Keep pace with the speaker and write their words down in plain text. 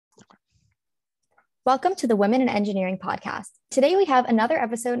Welcome to the Women in Engineering podcast. Today we have another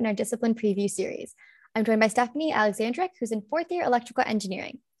episode in our discipline preview series. I'm joined by Stephanie Alexandric, who's in fourth year electrical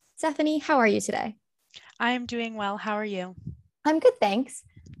engineering. Stephanie, how are you today? I am doing well. How are you? I'm good, thanks.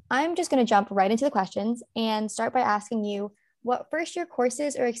 I'm just going to jump right into the questions and start by asking you what first year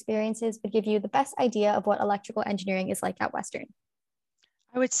courses or experiences would give you the best idea of what electrical engineering is like at Western?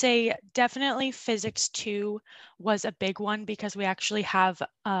 I would say definitely Physics 2 was a big one because we actually have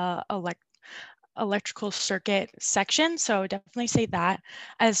electrical circuit section. So I would definitely say that,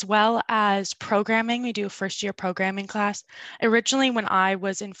 as well as programming. We do a first year programming class. Originally, when I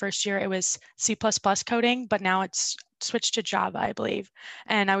was in first year, it was C++ coding, but now it's switched to Java, I believe.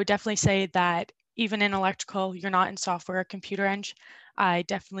 And I would definitely say that even in electrical, you're not in software or computer eng. I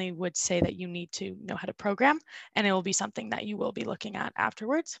definitely would say that you need to know how to program, and it will be something that you will be looking at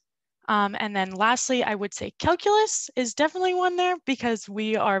afterwards. And then lastly, I would say calculus is definitely one there because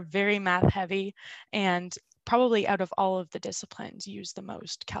we are very math heavy and probably out of all of the disciplines use the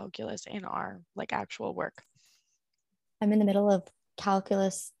most calculus in our actual work. I'm in the middle of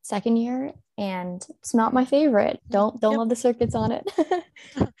calculus second year and it's not my favorite. Don't Yep. love the circuits on it.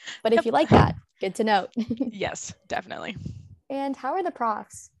 But if Yep. you like that, good to know. Yes, definitely. And how are the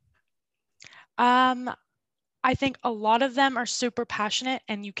profs? Um, I think a lot of them are super passionate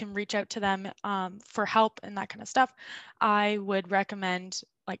and you can reach out to them for help and that kind of stuff. I would recommend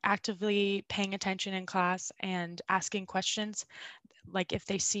actively paying attention in class and asking questions. Like if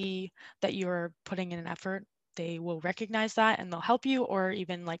they see that you're putting in an effort, they will recognize that and they'll help you or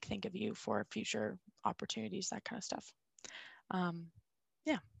even think of you for future opportunities, that kind of stuff. Um,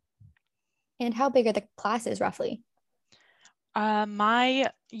 yeah. And how big are the classes roughly? My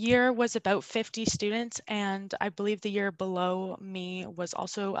year was about 50 students, and I believe the year below me was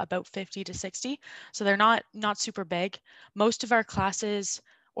also about 50 to 60. So they're not super big. Most of our classes,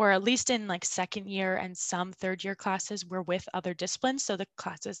 or at least in second year and some third year classes, were with other disciplines. So the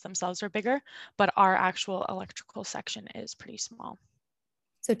classes themselves are bigger, but our actual electrical section is pretty small.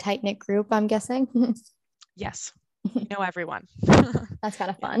 So tight knit group, I'm guessing. Yes, you know everyone. That's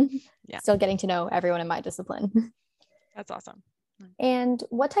kind of Yeah, fun. yeah, Still getting to know everyone in my discipline. that's awesome. And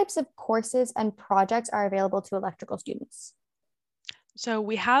what types of courses and projects are available to electrical students? So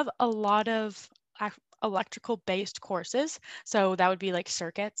we have a lot of electrical based courses. So that would be like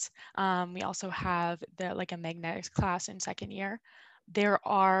circuits. We also have a magnetics class in second year. There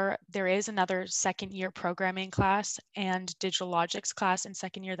is another second year programming class and digital logics class in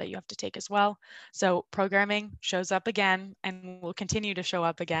second year that you have to take as well. So programming shows up again and will continue to show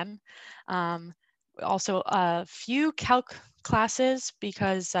up again. Um, Also a few calc classes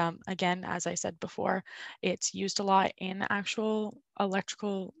because again, as I said before, it's used a lot in actual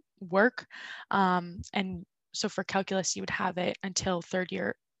electrical work. And so for calculus, you would have it until third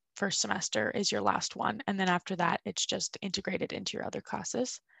year, first semester is your last one. And then after that, it's just integrated into your other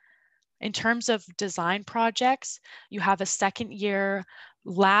classes. In terms of design projects, you have a second year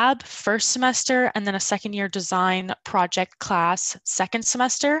lab first semester and then a second year design project class second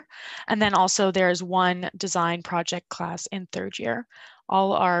semester. And then also there's one design project class in third year.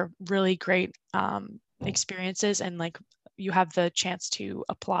 All are really great experiences and you have the chance to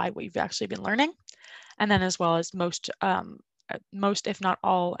apply what you've actually been learning. And then as well as most, if not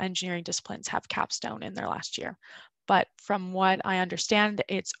all, engineering disciplines have capstone in their last year. But from what I understand,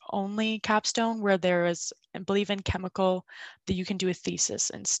 it's only capstone where there is, I believe in chemical, that you can do a thesis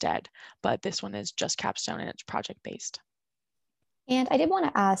instead. But this one is just capstone and it's project based. And I did want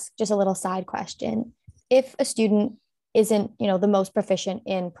to ask just a little side question. If a student isn't, the most proficient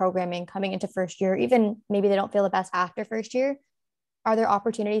in programming coming into first year, even maybe they don't feel the best after first year, are there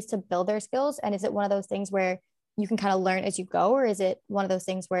opportunities to build their skills? And is it one of those things where you can kind of learn as you go, or is it one of those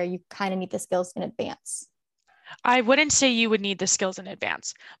things where you kind of need the skills in advance? I wouldn't say you would need the skills in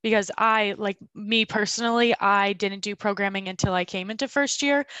advance because me personally, I didn't do programming until I came into first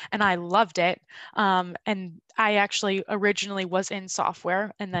year and I loved it. And I actually originally was in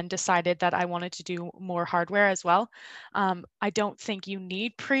software and then decided that I wanted to do more hardware as well. I don't think you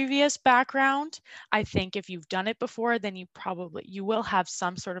need previous background. I think if you've done it before, then you will have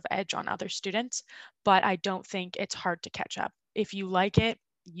some sort of edge on other students, but I don't think it's hard to catch up. If you like it,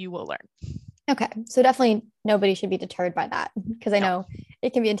 you will learn. Okay, so definitely nobody should be deterred by that because I No. know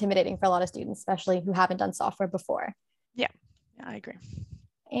it can be intimidating for a lot of students, especially who haven't done software before. Yeah, I agree.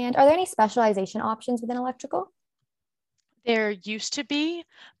 And are there any specialization options within electrical? There used to be,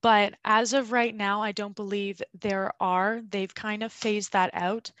 but as of right now, I don't believe there are. They've kind of phased that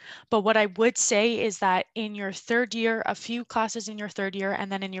out. But what I would say is that in your third year, a few classes in your third year,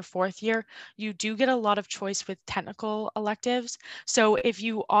 and then in your fourth year, you do get a lot of choice with technical electives. So if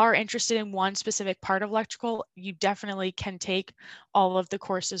you are interested in one specific part of electrical, you definitely can take all of the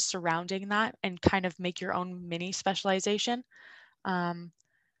courses surrounding that and kind of make your own mini specialization. Um,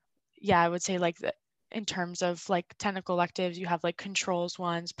 yeah, I would say like in terms of like technical electives, you have like controls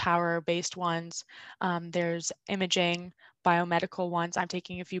ones, power based ones. There's imaging, biomedical ones. I'm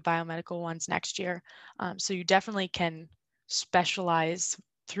taking a few biomedical ones next year. So you definitely can specialize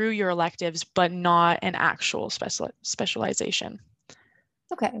through your electives, but not an actual specialization.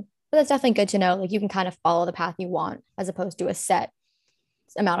 Okay. But that's definitely good to know. Like you can kind of follow the path you want as opposed to a set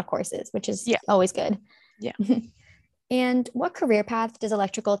amount of courses, which is Yeah, always good. yeah. And what career path does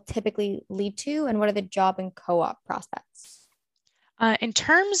electrical typically lead to, and what are the job and co-op prospects? In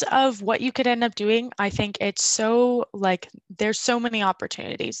terms of what you could end up doing, I think it's so like there's so many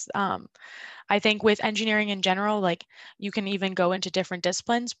opportunities. I think with engineering in general, like you can even go into different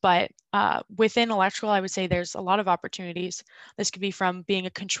disciplines, but within electrical, I would say there's a lot of opportunities. This could be from being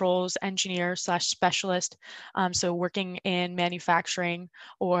a controls engineer slash specialist, so working in manufacturing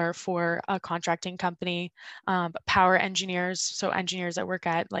or for a contracting company, power engineers, so engineers that work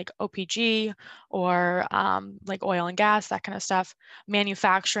at like OPG or like oil and gas, that kind of stuff,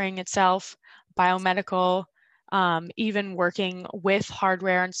 manufacturing itself, biomedical, even working with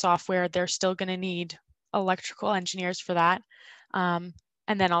hardware and software, they're still going to need electrical engineers for that. And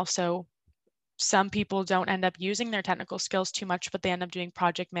then also, some people don't end up using their technical skills too much, but they end up doing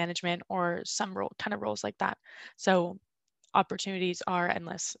project management or some role, kind of roles like that. So opportunities are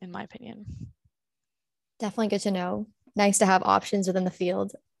endless, in my opinion. Definitely good to know. Nice to have options within the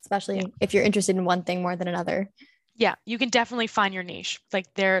field, Yeah. especially if you're interested in one thing more than another. Yeah, you can definitely find your niche.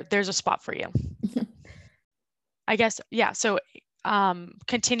 Like there's a spot for you. I guess, yeah. So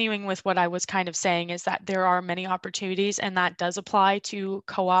continuing with what I was kind of saying is that there are many opportunities, and that does apply to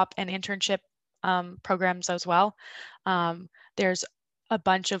co-op and internship programs as well. There's a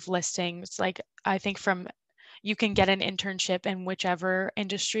bunch of listings, like I think from you can get an internship in whichever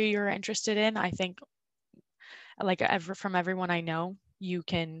industry you're interested in. I think like from everyone I know, you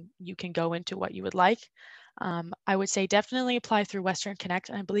can go into what you would like. I would say definitely apply through Western Connect.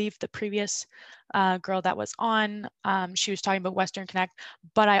 And I believe the previous girl that was on, she was talking about Western Connect,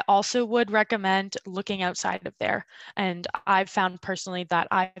 but I also would recommend looking outside of there. And I've found personally that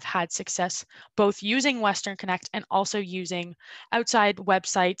I've had success both using Western Connect and also using outside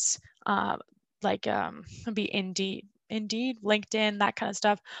websites like be Indeed, LinkedIn, that kind of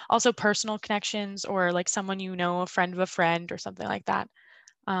stuff. Also personal connections or like someone you know, a friend of a friend or something like that.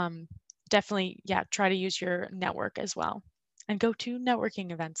 Um, Definitely, yeah, try to use your network as well and go to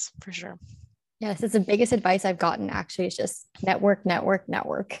networking events for sure. Yes, it's the biggest advice I've gotten actually. It's just network, network,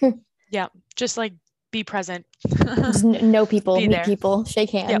 network. Yeah, just like be present. Just know people, Be meet there. people,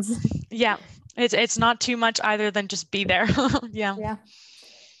 shake Yep. hands. Yeah. It's not too much either than just be there. Yeah. Yeah.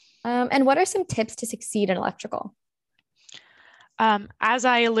 And what are some tips to succeed in electrical? As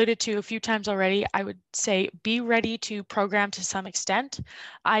I alluded to a few times already, I would say be ready to program to some extent.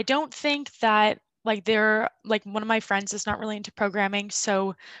 I don't think that like one of my friends is not really into programming,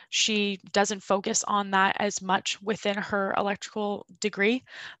 so she doesn't focus on that as much within her electrical degree,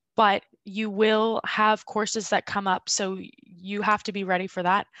 but you will have courses that come up, so you have to be ready for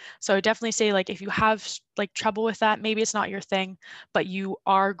that. So I definitely say like if you have like trouble with that, maybe it's not your thing, but you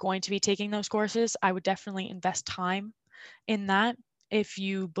are going to be taking those courses, I would definitely invest time in that if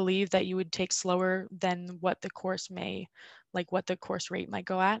you believe that you would take slower than what the course may, like what the course rate might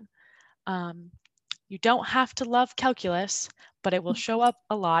go at. Um, you don't have to love calculus, but it will show up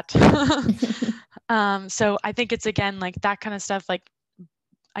a lot. So I think it's again like that kind of stuff, like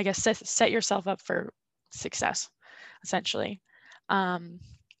I guess set yourself up for success, essentially. Um,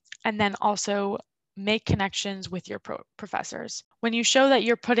 and then also make connections with your professors. When you show that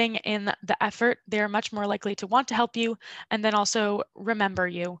you're putting in the effort, they're much more likely to want to help you and then also remember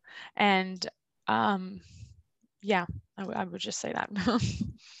you. And yeah, I would just say that.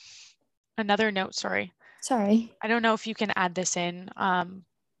 Another note, sorry. Sorry. I don't know if you can add this in,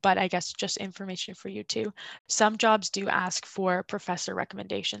 but I guess just information for you too. Some jobs do ask for professor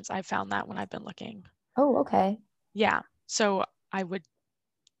recommendations. I found that when I've been looking. Oh, okay. Yeah, so I would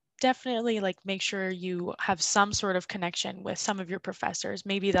definitely like make sure you have some sort of connection with some of your professors,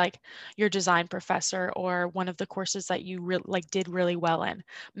 maybe like your design professor or one of the courses that you like did really well in.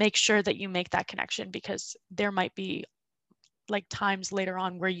 Make sure that you make that connection because there might be like times later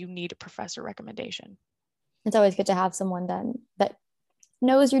on where you need a professor recommendation. It's always good to have someone then that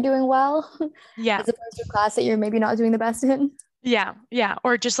knows you're doing well Yeah. as opposed to a class that you're maybe not doing the best in. Yeah, yeah,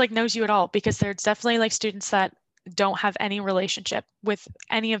 or just like knows you at all, because there's definitely like students that don't have any relationship with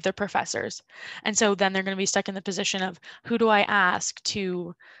any of their professors. And so then they're going to be stuck in the position of, who do I ask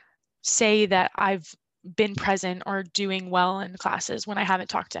to say that I've been present or doing well in classes when I haven't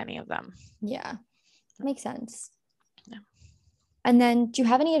talked to any of them? Yeah, makes sense. Yeah. And then, do you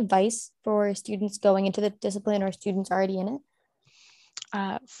have any advice for students going into the discipline or students already in it?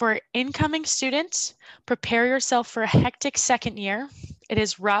 For incoming students, prepare yourself for a hectic second year. It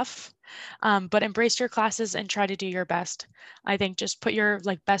is rough, but embrace your classes and try to do your best. I think just put your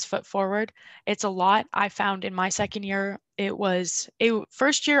like best foot forward. It's a lot. I found in my second year,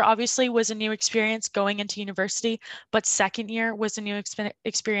 first year obviously was a new experience going into university, but second year was a new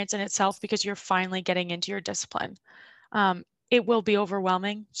experience in itself because you're finally getting into your discipline. It will be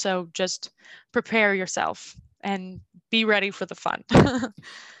overwhelming, so just prepare yourself and be ready for the fun.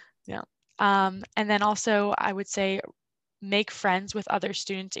 Yeah. And then also, I would say make friends with other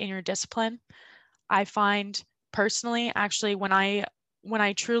students in your discipline. I find personally, actually, when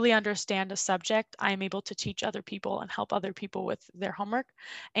I truly understand a subject, I am able to teach other people and help other people with their homework.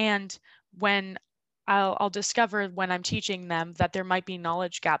 And when I'll discover when I'm teaching them that there might be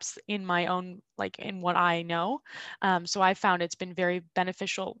knowledge gaps in my own, like in what I know. So I found it's been very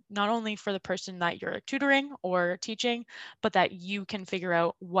beneficial, not only for the person that you're tutoring or teaching, but that you can figure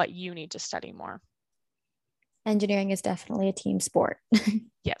out what you need to study more. Engineering is definitely a team sport.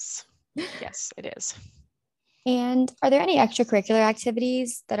 Yes, yes, it is. And are there any extracurricular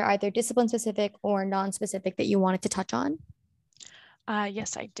activities that are either discipline specific or non-specific that you wanted to touch on?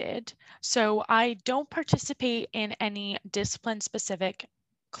 Yes, I did. So I don't participate in any discipline-specific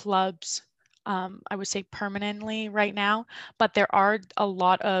clubs, I would say permanently right now, but there are a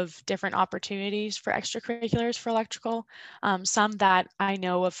lot of different opportunities for extracurriculars for electrical. Some that I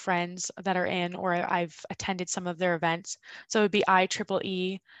know of friends that are in, or I've attended some of their events. So it would be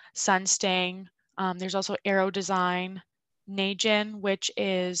IEEE, Sunsting. There's also Aero Design, NAGEN, which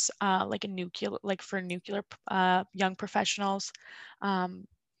is like a nuclear, like for nuclear young professionals. Um,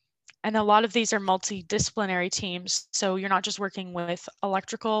 and a lot of these are multidisciplinary teams. So you're not just working with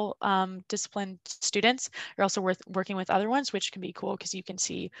electrical discipline students, you're also working with other ones, which can be cool because you can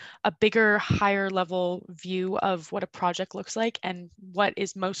see a bigger, higher level view of what a project looks like and what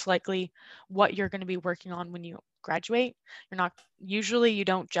is most likely what you're going to be working on when you graduate. You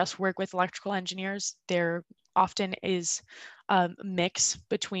don't just work with electrical engineers. There often is a mix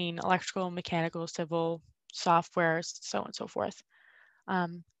between electrical, mechanical, civil, software, so on and so forth.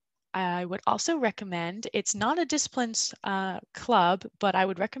 Um, I would also recommend, it's not a disciplines club, but I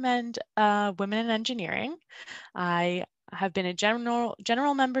would recommend Women in Engineering. I have been a general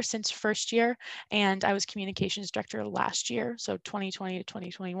member since first year, and I was communications director last year, so 2020 to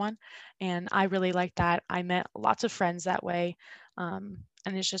 2021. And I really liked that. I met lots of friends that way. And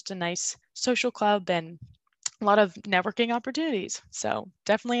it's just a nice social club and a lot of networking opportunities. So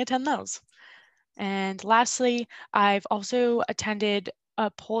definitely attend those. And lastly, I've also attended a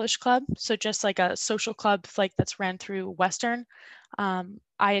Polish club, so just like a social club like that's ran through Western.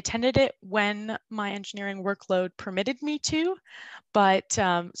 I attended it when my engineering workload permitted me to, but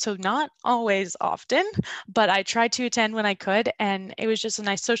so not always often, but I tried to attend when I could, and it was just a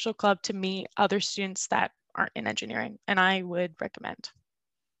nice social club to meet other students that aren't in engineering, and I would recommend.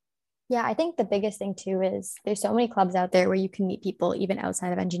 Yeah, I think the biggest thing too is there's so many clubs out there where you can meet people even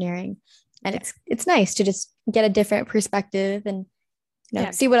outside of engineering. And Yeah, it's nice to just get a different perspective and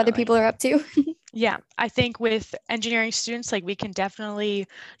yeah, see what other definitely. people are up to. Yeah, I think with engineering students, like we can definitely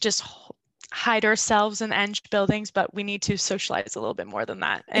just hide ourselves in eng buildings, but we need to socialize a little bit more than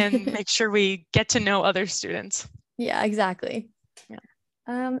that and make sure we get to know other students. Yeah, exactly. Yeah.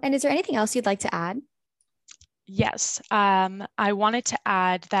 And is there anything else you'd like to add? Yes, I wanted to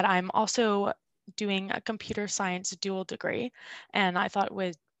add that I'm also doing a computer science dual degree, and I thought it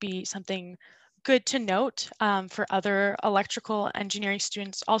would be something good to note for other electrical engineering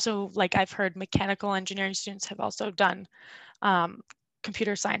students. Also, like I've heard mechanical engineering students have also done um,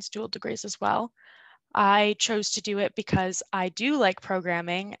 computer science dual degrees as well. I chose to do it because I do like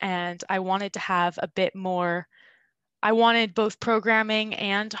programming and I wanted to have a bit more. I wanted both programming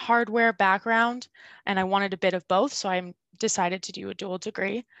and hardware background, and I wanted a bit of both. So I decided to do a dual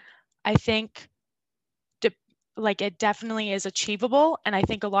degree. I think like it definitely is achievable. And I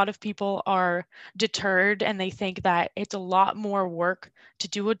think a lot of people are deterred and they think that it's a lot more work to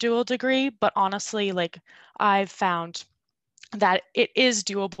do a dual degree. But honestly, like I've found that it is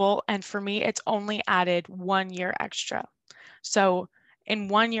doable. And for me, it's only added 1 year extra. So in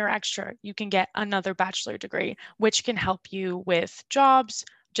 1 year extra, you can get another bachelor degree, which can help you with jobs,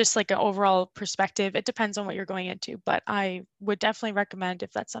 just like an overall perspective. It depends on what you're going into, but I would definitely recommend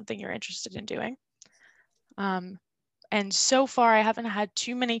if that's something you're interested in doing. And so far, I haven't had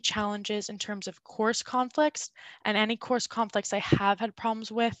too many challenges in terms of course conflicts, and any course conflicts I have had problems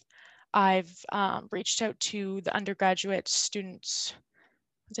with, I've reached out to the undergraduate students,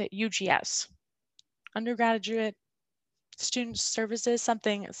 is it UGS, undergraduate student services,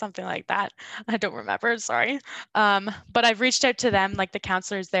 something like that. I don't remember, sorry. But I've reached out to them, like the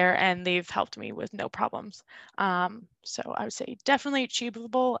counselors there, and they've helped me with no problems. So I would say definitely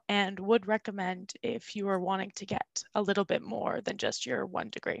achievable, and would recommend if you are wanting to get a little bit more than just your 1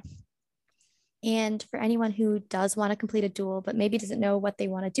 degree. And for anyone who does want to complete a dual, but maybe doesn't know what they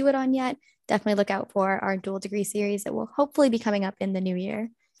want to do it on yet, definitely look out for our dual degree series that will hopefully be coming up in the new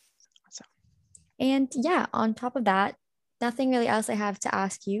year. Awesome. And yeah, on top of that, nothing really else I have to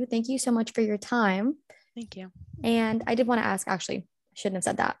ask you. Thank you so much for your time. Thank you. And I did want to ask, actually, I shouldn't have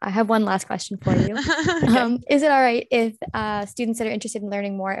said that. I have one last question for you. Okay. Is it all right if students that are interested in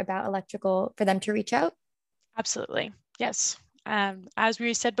learning more about electrical for them to reach out? Absolutely. Yes. As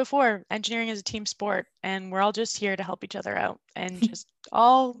we said before, engineering is a team sport, and we're all just here to help each other out and just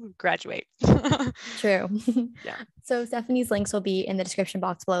all graduate. True. Yeah. So Stephanie's links will be in the description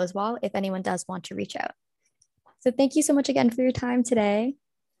box below as well if anyone does want to reach out. So thank you so much again for your time today.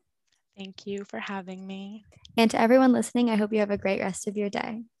 Thank you for having me. And to everyone listening, I hope you have a great rest of your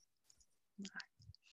day.